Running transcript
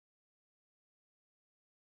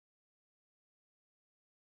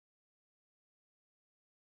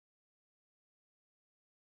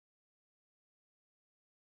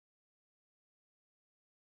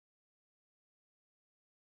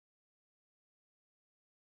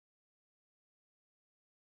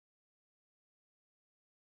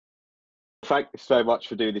thank you so much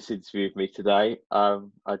for doing this interview with me today. I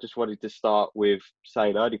just wanted to start with, say,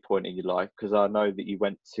 an early point in your life, because I know that you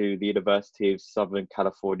went to the University of Southern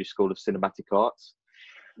California School of Cinematic Arts.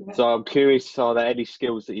 Yeah. So I'm curious, are there any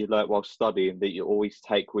skills that you learnt while studying that you always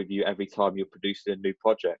take with you every time you're producing a new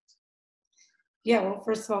project? Yeah, well,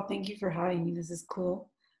 first of all, thank you for having me. This is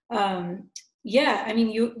cool. Um, yeah, I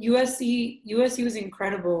mean, USC was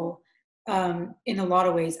incredible in a lot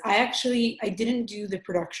of ways. I didn't do the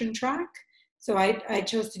production track, so I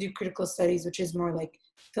chose to do critical studies, which is more like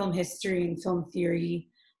film history and film theory,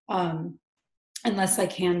 and less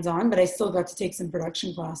like hands-on. But I still got to take some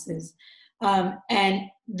production classes. And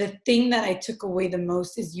the thing that I took away the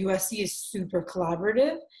most is USC is super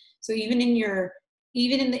collaborative. So even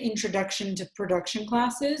in the introduction to production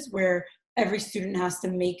classes, where every student has to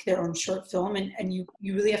make their own short film, and you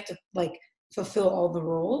really have to like fulfill all the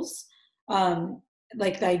roles.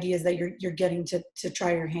 Like the idea is that you're getting to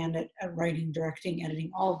try your hand at writing, directing, editing,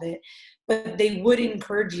 all of it. But they would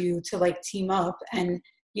encourage you to like team up and,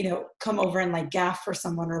 come over and like gaff for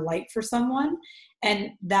someone or light for someone.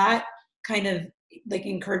 And that kind of like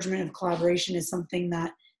encouragement of collaboration is something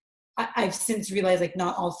that I've since realized like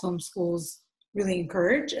not all film schools really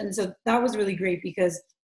encourage. And so that was really great because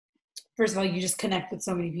first of all, you just connect with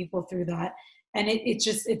so many people through that. And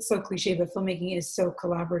it's so cliche, but filmmaking is so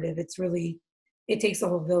collaborative. It takes a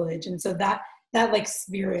whole village. And so that like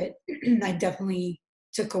spirit, I definitely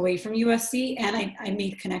took away from USC, and I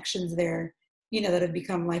made connections there, that have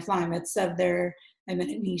become lifelong. I met Sev there. I met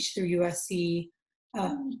Anish through USC.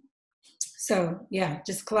 So yeah,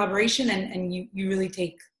 just collaboration, and you really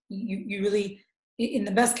take, you really, in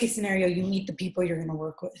the best case scenario, you meet the people you're going to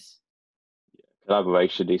work with.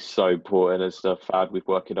 Collaboration is so important. As I've found with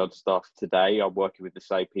working on stuff today, I'm working with the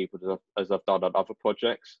same people as I've done on other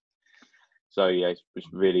projects. So yeah, it's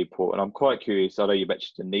really important. I'm quite curious. I know you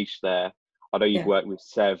mentioned Anish there. I know you've Yeah. worked with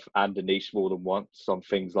Sev and Anish more than once on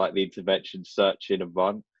things like the intervention, searching, and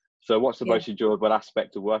run. So what's the Yeah. most enjoyable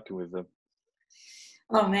aspect of working with them?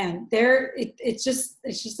 Oh man, it's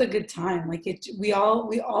just a good time. Like we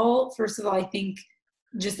all first of all, I think,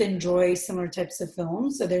 just enjoy similar types of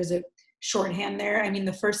films. So there's a shorthand there. I mean,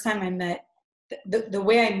 the first time I met, the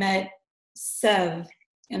way I met Sev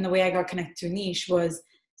and the way I got connected to Anish was,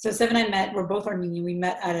 so Sev and I met, we're both Armenian. We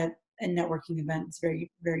met at a networking event. It's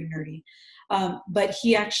very, very nerdy. But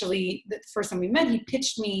he actually, the first time we met, he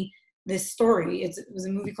pitched me this story. It was a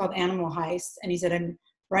movie called Animal Heist. And he said, I'm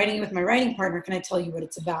writing it with my writing partner. Can I tell you what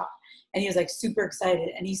it's about? And he was like super excited.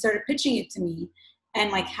 And he started pitching it to me. And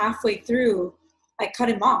like halfway through, I cut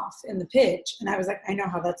him off in the pitch. And I was like, I know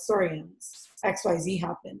how that story ends. XYZ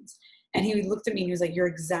happens. And he looked at me and he was like, you're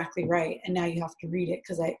exactly right. And now you have to read it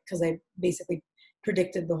because I basically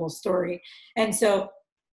predicted the whole story. And so,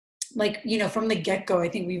 like, from the get-go, I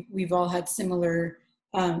think we've all had similar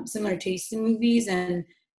tastes in movies. And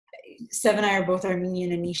Sev and I are both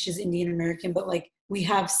Armenian, and Anish is Indian American, but like we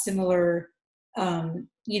have similar,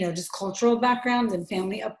 just cultural backgrounds and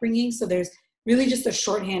family upbringing. So there's really just a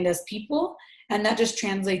shorthand as people, and that just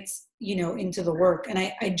translates, into the work. And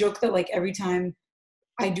I joke that like every time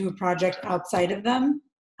I do a project outside of them,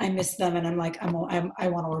 I miss them, and I'm like, I want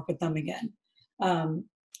to work with them again.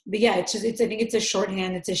 But yeah, I think it's a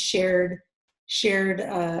shorthand. It's a shared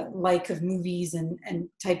like of movies and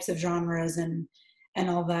types of genres and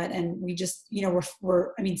all that. And we just,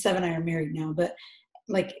 I mean, Sev and I are married now, but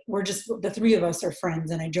like, we're just, the three of us are friends.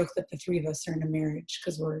 And I joke that the three of us are in a marriage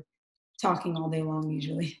because we're talking all day long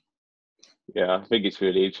usually. Yeah, I think it's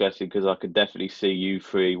really interesting because I could definitely see you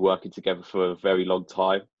three working together for a very long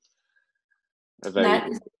time. That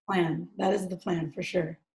is the plan. That is the plan for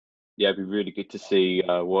sure. Yeah, it'd be really good to see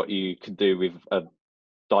what you can do with a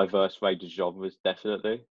diverse range of genres,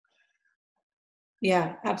 definitely.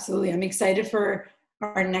 Yeah, absolutely. I'm excited for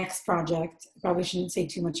our next project. I probably shouldn't say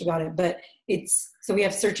too much about it, but so we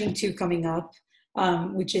have Searching 2 coming up,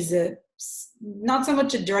 which is not so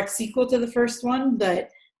much a direct sequel to the first one, but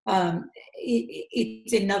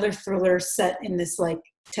it's another thriller set in this like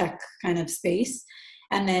tech kind of space.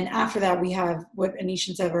 And then after that, we have what Anish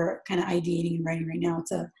and Sev are kind of ideating and writing right now.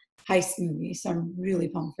 It's a heist movie. So I'm really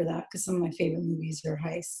pumped for that because some of my favorite movies are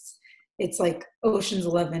heists. It's like Ocean's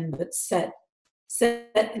 11, but set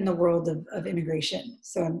in the world of immigration.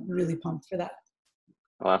 So I'm really pumped for that.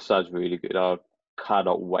 Oh, that sounds really good. I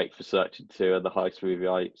cannot wait for Searching 2 and the heist movie.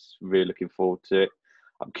 I'm really looking forward to it.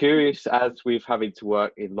 I'm curious, as we've having to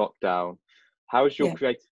work in lockdown, how has your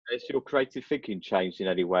creative thinking changed in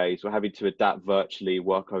any ways? We're having to adapt virtually,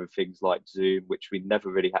 work over things like Zoom, which we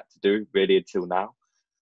never really had to do really until now.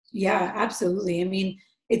 Yeah, absolutely. I mean,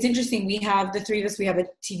 it's interesting. We have the three of us. We have a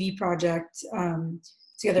TV project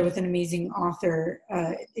together with an amazing author.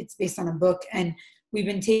 It's based on a book, and we've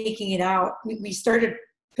been taking it out. We started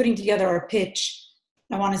putting together our pitch,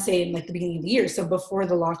 I want to say in like the beginning of the year, so before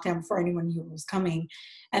the lockdown, before anyone knew it was coming.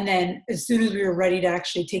 And then as soon as we were ready to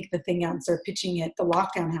actually take the thing out and start pitching it, the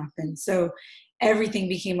lockdown happened. So everything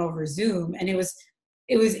became over Zoom, and it was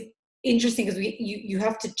interesting because you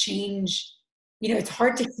have to change. It's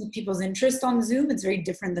hard to keep people's interest on Zoom. It's very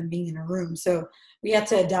different than being in a room. So we had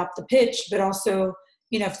to adapt the pitch, but also,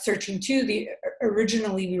 searching too.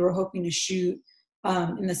 Originally we were hoping to shoot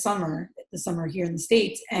in the summer here in the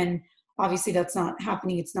States, and obviously that's not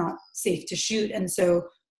happening. It's not safe to shoot, and so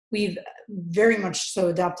we've very much so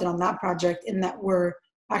adapted on that project in that we're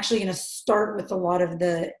actually going to start with a lot of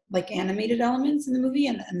the like animated elements in the movie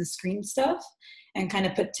and the screen stuff, and kind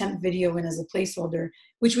of put temp video in as a placeholder,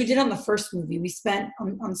 which we did on the first movie. We spent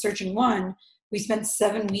on Searching 1, we spent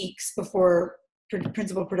 7 weeks before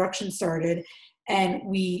principal production started, and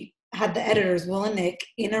we had the editors, Will and Nick,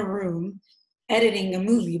 in a room editing a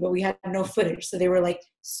movie, but we had no footage. So they were like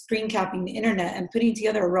screen capping the internet and putting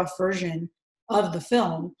together a rough version of the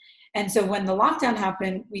film. And so when the lockdown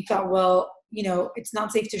happened, we thought, well, it's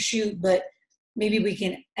not safe to shoot, but maybe we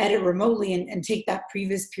can edit remotely and take that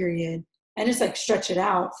previous period and just like stretch it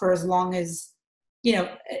out for as long as we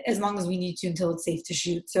need to until it's safe to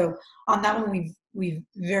shoot. So on that one, we've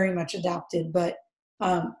very much adapted, but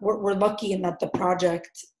we're lucky in that the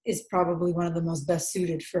project is probably one of the most best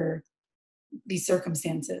suited for these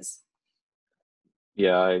circumstances.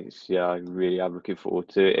 Yeah, I really am looking forward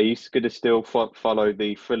to it. Are you going to still follow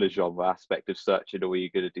the thriller genre aspect of Searching, or are you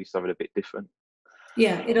going to do something a bit different?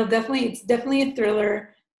 Yeah, it's definitely a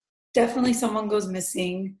thriller. Definitely someone goes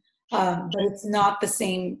missing, but it's not the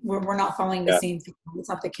same. We're not following the same thing. It's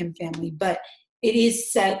not the Kim family, but it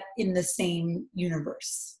is set in the same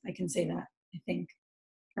universe. I can say that, I think.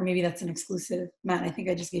 Or maybe that's an exclusive. Matt, I think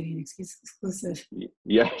I just gave you an exclusive.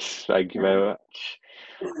 Yes, thank you very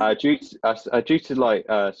much. Due to like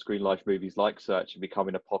screen life movies like Searching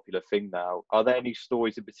becoming a popular thing now, are there any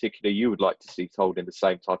stories in particular you would like to see told in the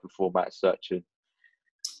same type of format as Searching?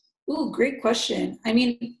 Oh, great question. I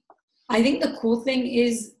mean, I think the cool thing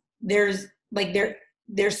is there's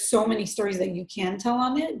so many stories that you can tell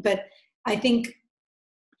on it, but I think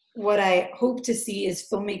what I hope to see is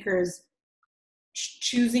filmmakers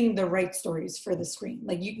choosing the right stories for the screen.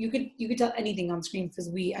 Like you could tell anything on screen because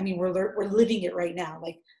we're living it right now.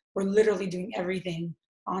 Like we're literally doing everything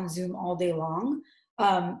on Zoom all day long.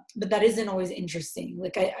 But that isn't always interesting.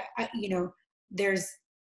 Like I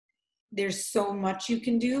there's so much you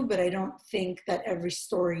can do, but I don't think that every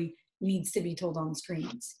story needs to be told on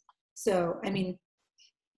screens. So,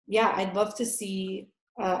 yeah, I'd love to see,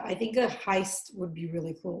 I think a heist would be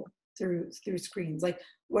really cool through screens. Like,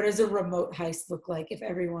 what does a remote heist look like if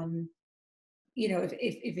everyone, if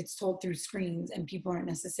it's told through screens and people aren't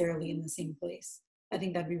necessarily in the same place? I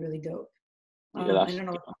think that'd be really dope. Yeah, I don't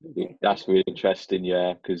know. that's really interesting.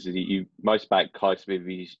 Yeah, because most bank heist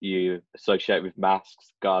movies you associate with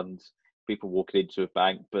masks, guns, people walking into a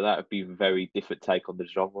bank, but that would be a very different take on the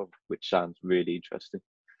genre, which sounds really interesting.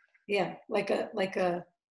 Yeah, like a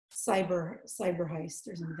cyber heist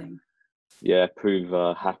or something. Yeah,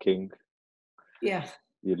 prove hacking. Yeah.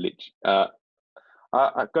 You literally.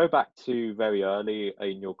 I go back to very early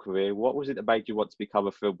in your career. What was it that made you want to become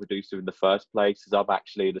a film producer in the first place? As I'm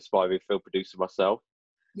actually an aspiring film producer myself.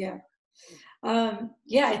 Yeah.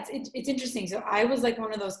 Yeah, it's interesting. So I was like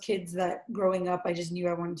one of those kids that growing up, I just knew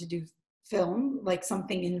I wanted to do film, like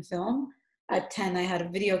something in film. At 10, I had a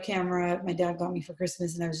video camera my dad got me for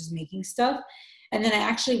Christmas, and I was just making stuff. And then I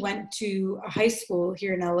actually went to a high school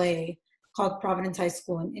here in LA called Providence High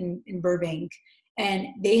School in Burbank. And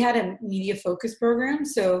they had a media focus program.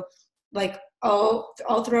 So like all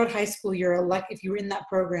throughout high school, if you were in that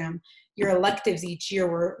program, your electives each year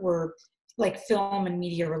were like film and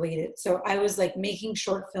media related. So I was like making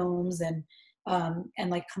short films and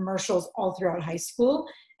like commercials all throughout high school.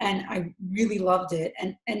 And I really loved it.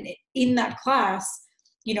 And in that class,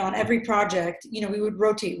 on every project, we would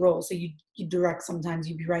rotate roles. So you'd direct sometimes,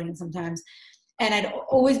 you'd be writing sometimes. And I'd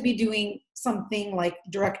always be doing something like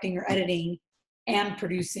directing or editing and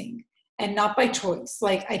producing, and not by choice.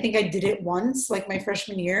 Like, I think I did it once, like my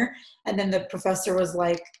freshman year. And then the professor was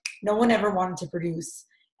like, no one ever wanted to produce.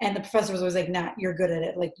 And the professor was always like, Nat, you're good at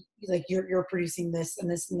it. Like you're producing this and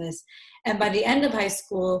this and this. And by the end of high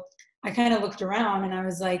school, I kind of looked around and I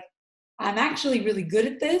was like, I'm actually really good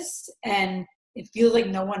at this. And it feels like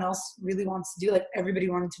no one else really wants to do, like everybody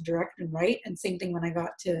wanted to direct and write. And same thing when I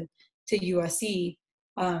got to USC,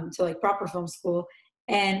 to like proper film school.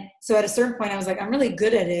 And so at a certain point I was like, I'm really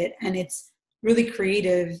good at it. And it's really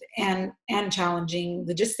creative and challenging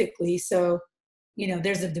logistically. So,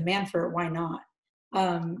 there's a demand for it. Why not?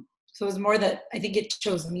 So it was more that I think it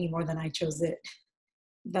chose me more than I chose it.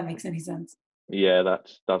 If that makes any sense. Yeah, that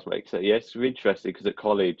does make sense. Yeah, it's interesting because at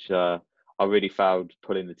college, I really found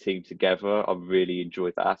putting the team together. I really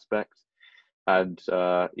enjoyed that aspect, and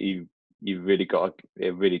you really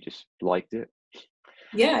it really just liked it.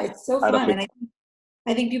 Yeah, it's so And I fun, think and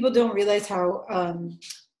I think people don't realize how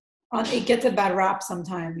it gets a bad rap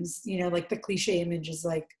sometimes. Like the cliche image is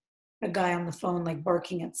like a guy on the phone like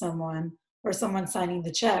barking at someone or someone signing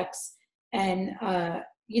the checks, and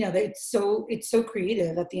it's so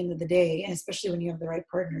creative at the end of the day, and especially when you have the right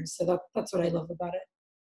partners. So that's what I love about it.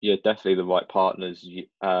 yeah, definitely the right partners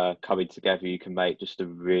coming together, you can make just a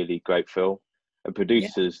really great film. And Yeah,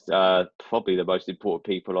 producers, probably the most important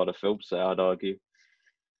people on a film set, I'd argue.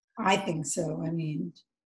 I think so. I mean,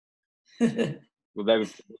 Well, they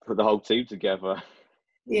would put the whole team together.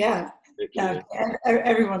 yeah, Literally.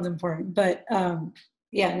 everyone's important, but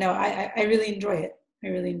yeah, no, I really enjoy it. I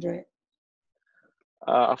really enjoy it.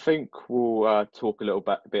 I think we'll talk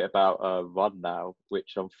a bit about Run now,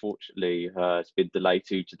 which unfortunately has been delayed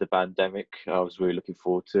due to the pandemic. I was really looking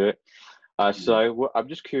forward to it. I'm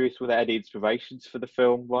just curious, were there any inspirations for the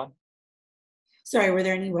film Run? Sorry, were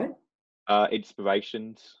there any what?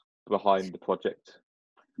 Inspirations behind the project?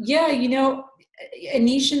 Yeah,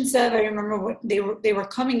 Anish and Sev, I remember what they were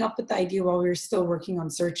coming up with the idea while we were still working on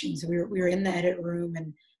Searching. So we were in the edit room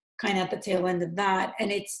and kind of at the tail end of that.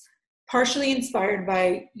 And it's partially inspired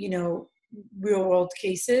by, real world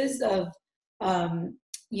cases of, um,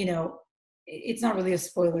 you know, it's not really a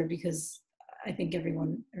spoiler because I think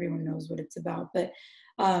everyone knows what it's about. But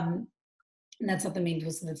and that's not the main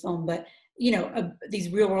twist of the film. But these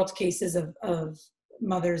real world cases of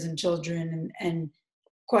mothers and children and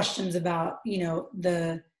questions about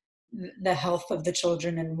the health of the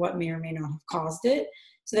children and what may or may not have caused it.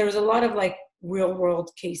 So there was a lot of like real world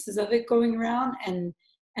cases of it going around, and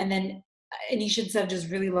then Anisha and Sev just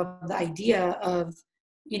really loved the idea of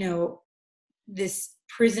this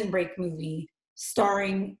prison break movie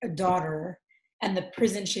starring a daughter, and the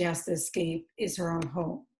prison she has to escape is her own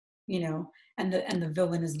home, and the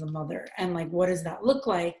villain is the mother, and like what does that look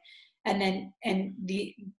like? And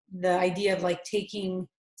the idea of like taking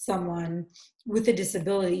someone with a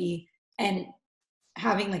disability and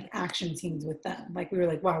having like action scenes with them, like we were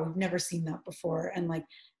like, wow, we've never seen that before, and like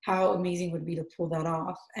how amazing would it be to pull that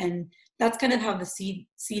off. And that's kind of how the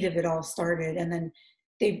seed of it all started. And then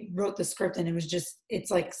they wrote the script, and it's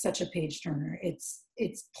like such a page turner. It's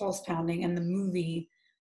pulse pounding, and the movie,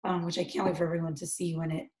 which I can't wait for everyone to see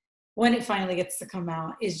when it finally gets to come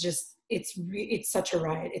out, is just it's such a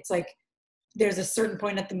ride. It's like there's a certain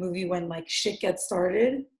point at the movie when like shit gets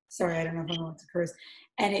started. Sorry, I don't know if I'm allowed to curse.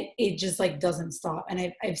 And it just like doesn't stop.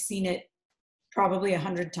 And I've seen it probably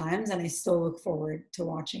 100 times, and I still look forward to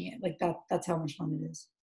watching it. Like that's how much fun it is.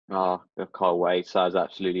 Oh, I can't wait. Sounds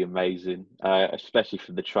absolutely amazing, especially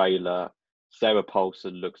from the trailer. Sarah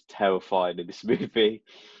Paulson looks terrifying in this movie.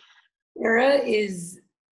 Sarah is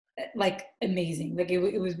like amazing. Like it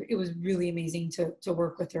was really amazing to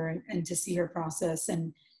work with her and to see her process.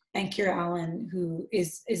 And Kira Allen, who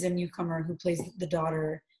is a newcomer who plays the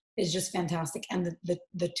daughter, is just fantastic. And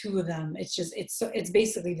the two of them, it's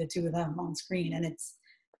basically the two of them on screen. And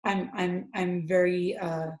I'm very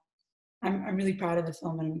I'm really proud of the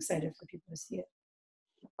film, and I'm excited for people to see it.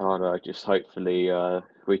 Oh no, just hopefully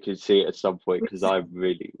we can see it at some point because I'm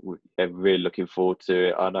really looking forward to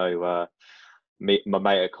it. I know my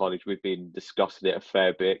mate at college, we've been discussing it a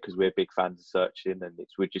fair bit because we're big fans of Searching, and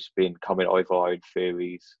we've just been coming over our own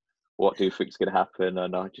theories. What do you think is going to happen?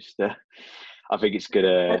 And I think it's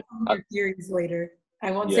gonna. Your theories later. Yeah,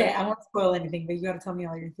 I won't spoil anything, but you got to tell me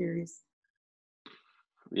all your theories.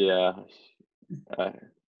 yeah. Uh,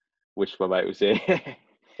 wish my mate was here.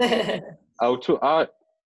 I'll talk.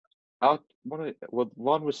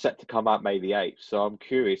 One was set to come out May the 8th, so I'm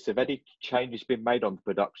curious, have any changes been made on the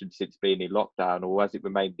production since being in lockdown, or has it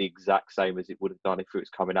remained the exact same as it would have done if it was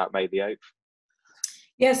coming out May the 8th?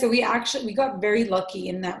 Yeah, so we got very lucky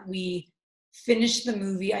in that we finished the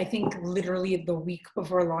movie, I think literally the week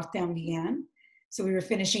before lockdown began. So we were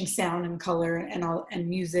finishing sound and color and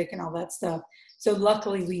music and all that stuff. So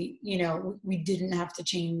luckily we didn't have to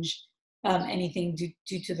change anything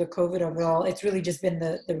due to the COVID of it all. It's really just been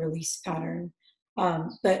the release pattern.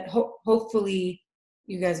 But hopefully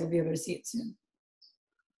you guys will be able to see it soon.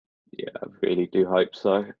 Yeah, I really do hope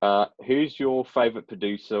so. Who's your favourite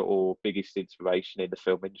producer or biggest inspiration in the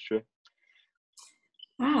film industry?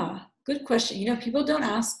 Good question. People don't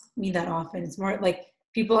ask me that often. It's more like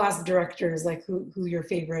people ask directors like who your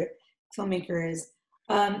favorite filmmaker is.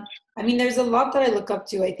 I mean, there's a lot that I look up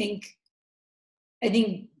to. I think,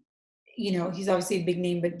 you know, he's obviously a big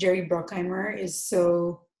name, but Jerry Bruckheimer is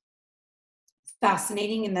so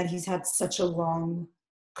fascinating in that he's had such a long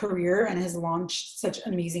career and has launched such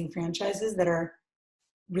amazing franchises that are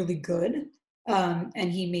really good.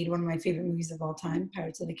 And he made one of my favorite movies of all time,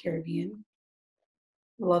 Pirates of the Caribbean.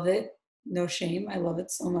 Love it. No shame. I love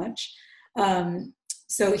it so much.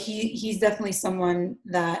 So he's definitely someone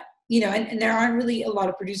that, you know, and there aren't really a lot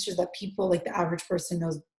of producers that people like the average person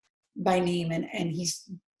knows by name, and he's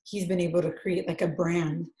been able to create like a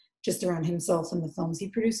brand just around himself and the films he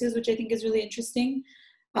produces, which I think is really interesting.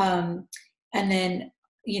 And then,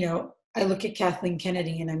 you know, I look at Kathleen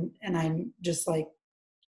Kennedy and I'm just like,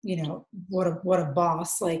 you know, what a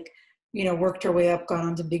boss, like, you know, worked her way up, got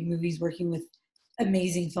onto big movies, working with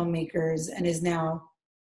amazing filmmakers, and is now,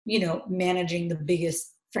 you know, managing the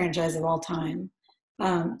biggest franchise of all time.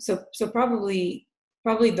 So probably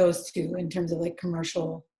those two in terms of like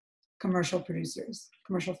commercial producers,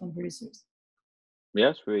 commercial film producers. Yeah,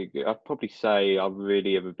 it's really good. I'd probably say I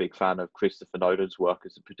really am a big fan of Christopher Nolan's work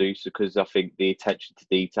as a producer, because I think the attention to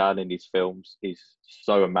detail in his films is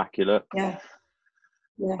so immaculate. Yeah.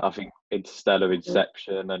 I think Interstellar,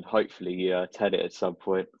 Inception, and hopefully Tenet at some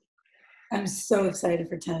point. I'm so excited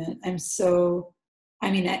for Tenet. I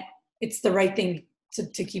mean, it's the right thing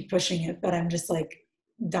to keep pushing it, but I'm just like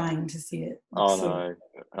dying to see it. Oh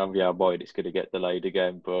no, yeah, I'm worried it's going to get delayed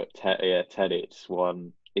again. But Tenet's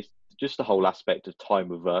one. It's just the whole aspect of time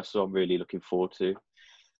reversal. I'm really looking forward to,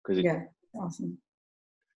 because yeah, awesome.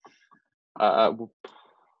 I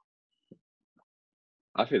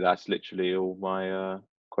think that's literally all my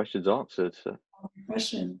questions answered. So.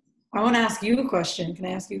 Question. I want to ask you a question. Can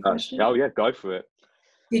I ask you a question? Oh yeah, go for it.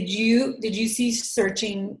 Did you see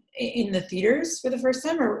Searching in the theaters for the first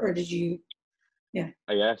time, or did you? Yeah.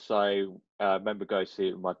 Yes, I remember going to see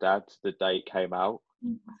it with my dad the day it came out.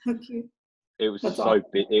 How cute. It was That's so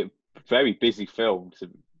big, very busy film.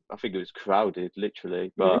 I think it was crowded,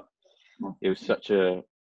 literally, but it was such a.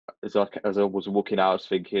 As I was walking out, I was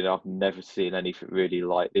thinking, I've never seen anything really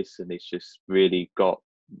like this, and it's just really got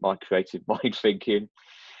my creative mind thinking.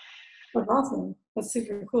 That's awesome. That's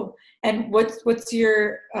super cool. And what's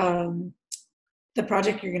your the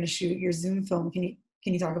project you're going to shoot, your Zoom film? Can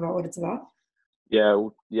you talk about what it's about? Yeah,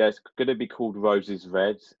 it's going to be called Roses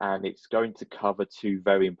Red, and it's going to cover two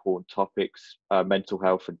very important topics: mental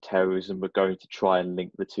health and terrorism. We're going to try and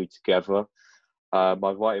link the two together.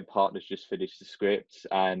 My writing partner's just finished the script,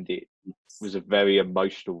 and it was a very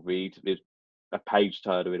emotional read. It's a page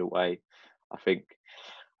turner in a way, I think.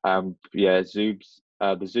 The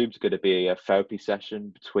Zoom's going to be a therapy session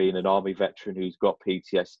between an army veteran who's got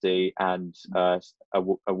PTSD and a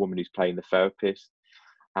woman who's playing the therapist.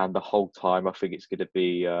 And the whole time, I think it's going to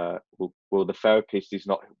be the therapist is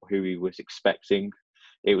not who he was expecting.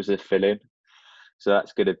 It was a fill-in. So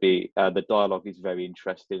that's going to be the dialogue is very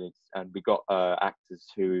interesting, and we got actors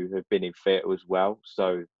who have been in theatre as well.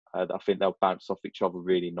 So I think they'll bounce off each other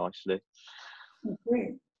really nicely. Oh,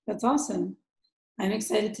 great, that's awesome. I'm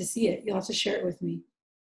excited to see it. You'll have to share it with me.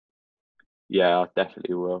 Yeah, I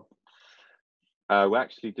definitely will. We're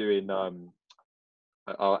actually doing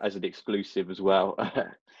as an exclusive as well.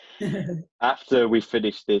 After we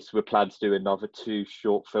finish this, we're planning to do another 2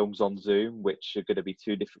 short films on Zoom, which are going to be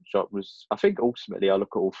 2 different genres. I think ultimately I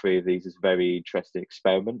look at all 3 of these as very interesting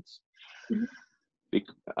experiments.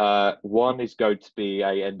 Mm-hmm. One is going to be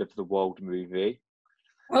a end of the world movie.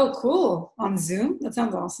 Oh, cool. On Zoom? That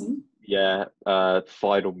sounds awesome. Yeah,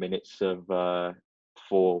 final minutes of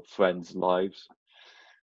 4 friends' lives.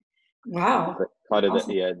 Wow. Kind of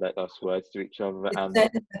awesome. That last words to each other. Is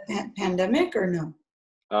that the pandemic or no?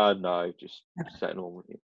 No, just set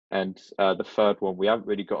normally. And the third one, we haven't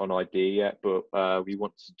really got an idea yet, but we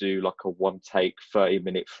want to do like a one-take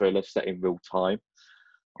 30-minute thriller set in real time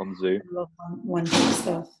on Zoom. I love one-take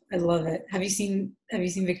stuff. I love it. Have you seen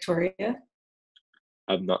Victoria?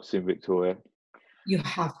 I've not seen Victoria. You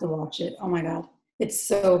have to watch it. Oh my God, it's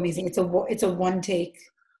so amazing. It's a one-take,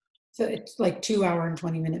 so it's like 2-hour and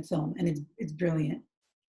 20-minute film, and it's brilliant.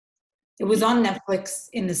 It was on Netflix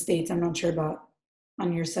in the States. I'm not sure about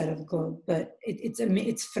on your side of the globe, but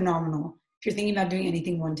it's phenomenal. If you're thinking about doing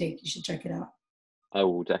anything one take, you should check it out. I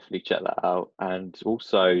will definitely check that out. And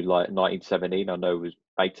also, like 1917, I know was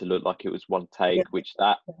made to look like it was one take, which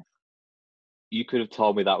you could have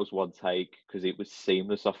told me that was one take because it was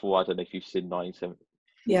seamless. I thought, I don't know if you've seen 1917.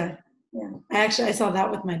 Yeah. I saw that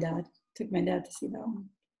with my dad. Took my dad to see that one.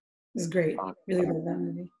 It was great. Really love that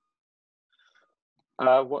movie.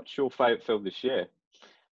 What's your favourite film this year?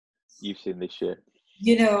 You've seen this year?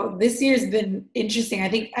 You know, this year's been interesting. I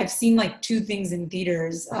think I've seen like two things in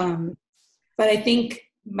theaters, but I think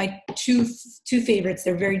my two favorites,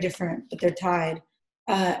 they're very different, but they're tied.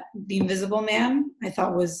 The Invisible Man, I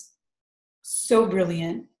thought was so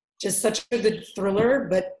brilliant, just such a good thriller,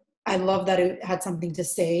 but I love that it had something to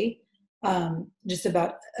say, just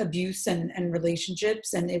about abuse and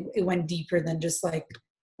relationships, and it went deeper than just like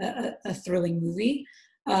a thrilling movie.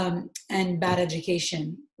 And Bad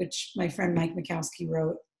Education, which my friend Mike Makowski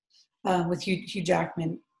wrote, with Hugh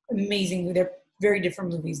Jackman. Amazing. They're very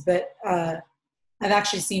different movies, but I've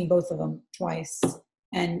actually seen both of them twice.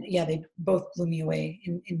 And yeah, they both blew me away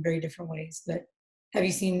in very different ways. But have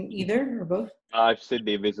you seen either or both? I've seen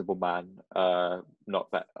The Invisible Man.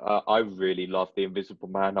 Not that I really love The Invisible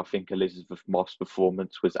Man. I think Elizabeth Moss'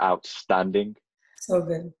 performance was outstanding. So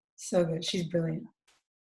good. So good. She's brilliant.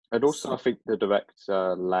 And also, I think the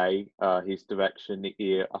director, his direction,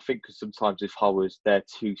 I think sometimes with horrors, they're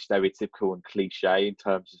too stereotypical and cliche in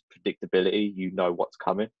terms of predictability. You know what's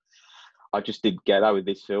coming. I just didn't get that with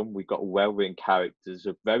this film. We got well-written characters,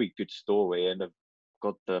 a very good story, and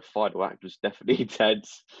God, the final act was definitely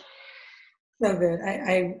intense. So good.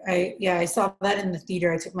 I saw that in the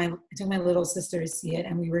theater. I took my little sister to see it,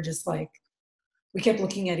 and we were just like, we kept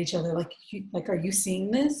looking at each other like, are you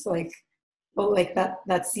seeing this? Like, oh, like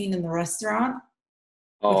that scene in the restaurant.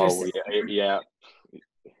 Oh yeah.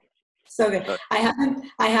 So good. I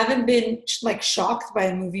haven't been like shocked by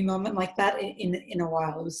a movie moment like that in a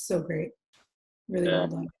while. It was so great. Really well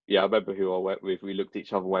done. Yeah, I remember who I went with. We looked at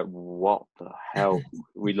each other and went, "What the hell?"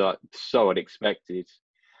 We like so unexpected.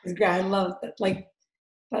 It's great. I love that. Like,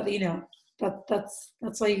 but you know,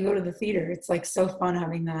 that's why you go to the theater. It's like so fun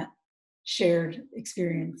having that shared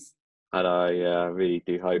experience. And I really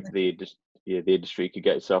do hope the industry could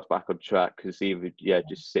get itself back on track, because even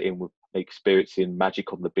just sitting with experiencing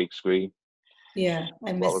magic on the big screen. Yeah,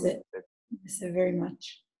 I miss it. I miss it very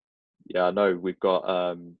much. Yeah, I know we've got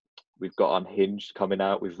Unhinged coming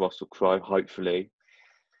out with Russell Crowe, hopefully.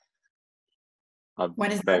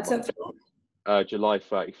 When is that set for? July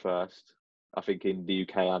 31st, I think, in the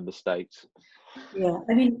UK and the States. Yeah,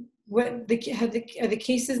 I mean, are the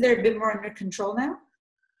cases there a bit more under control now?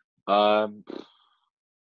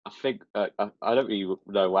 I think I don't really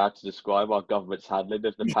know how to describe our government's handling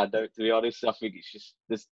of the pandemic. To be honest, I think it's just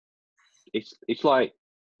this. It's like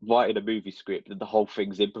writing a movie script and the whole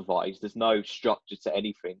thing's improvised. There's no structure to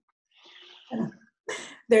anything.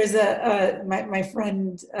 There's my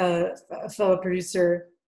friend, a fellow producer,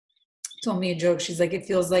 told me a joke. She's like, it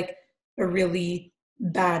feels like a really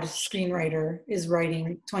bad screenwriter is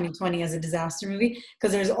writing 2020 as a disaster movie,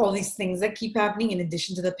 because there's all these things that keep happening in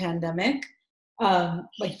addition to the pandemic.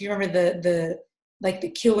 Like, if you remember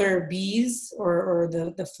the killer bees or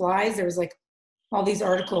the flies, there was like all these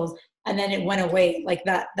articles, and then it went away. Like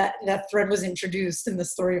that thread was introduced in the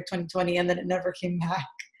story of 2020, and then it never came back.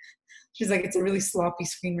 She's like, it's a really sloppy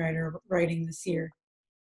screenwriter writing this year.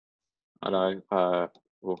 I know.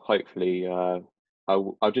 Well, hopefully,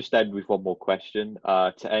 I'll just end with one more question.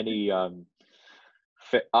 To any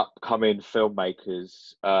upcoming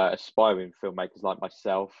filmmakers, aspiring filmmakers like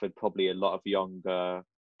myself, and probably a lot of young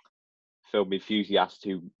film enthusiasts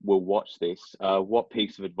who will watch this, what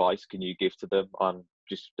piece of advice can you give to them on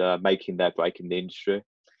just making their break in the industry?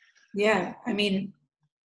 Yeah, I mean,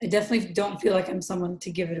 I definitely don't feel like I'm someone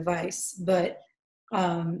to give advice, but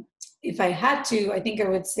if I had to, I think I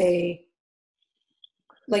would say,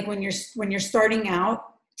 like, when you're starting out,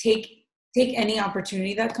 take any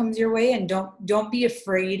opportunity that comes your way, and don't be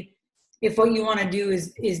afraid. If what you want to do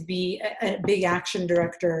is be a big action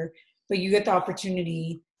director, but you get the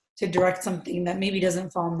opportunity to direct something that maybe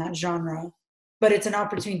doesn't fall in that genre, but it's an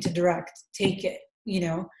opportunity to direct, take it,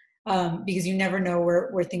 because you never know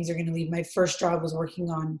where things are going to lead. My first job was working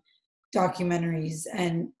on documentaries,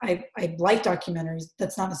 and I like documentaries.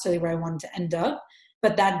 That's not necessarily where I wanted to end up,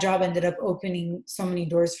 but that job ended up opening so many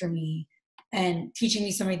doors for me and teaching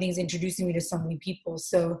me so many things, introducing me to so many people.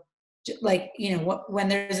 So, like, when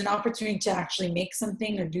there's an opportunity to actually make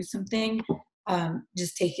something or do something,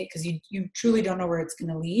 just take it, because you truly don't know where it's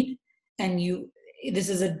going to lead. And this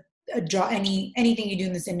is a job. Anything you do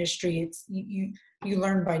in this industry, it's you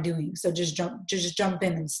learn by doing. So just jump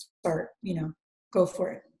in and start. Go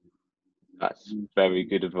for it. That's very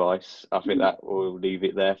good advice. I think that we'll leave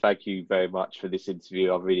it there. Thank you very much for this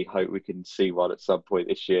interview. I really hope we can see one at some point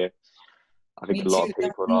this year. I think a lot of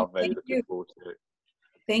people are very looking forward to it.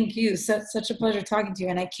 Thank you. Such a pleasure talking to you.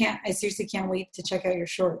 And I seriously can't wait to check out your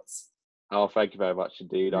shorts. Oh, thank you very much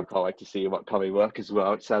indeed. I can't wait to see your upcoming work as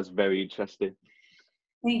well. It sounds very interesting.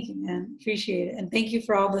 Thank you, man. Appreciate it. And thank you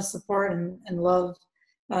for all the support and love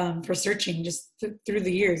for searching just through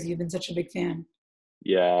the years. You've been such a big fan.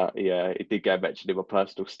 Yeah, it did get mentioned in my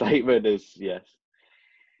personal statement as yes.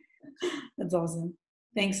 That's awesome.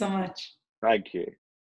 Thanks so much. Thank you.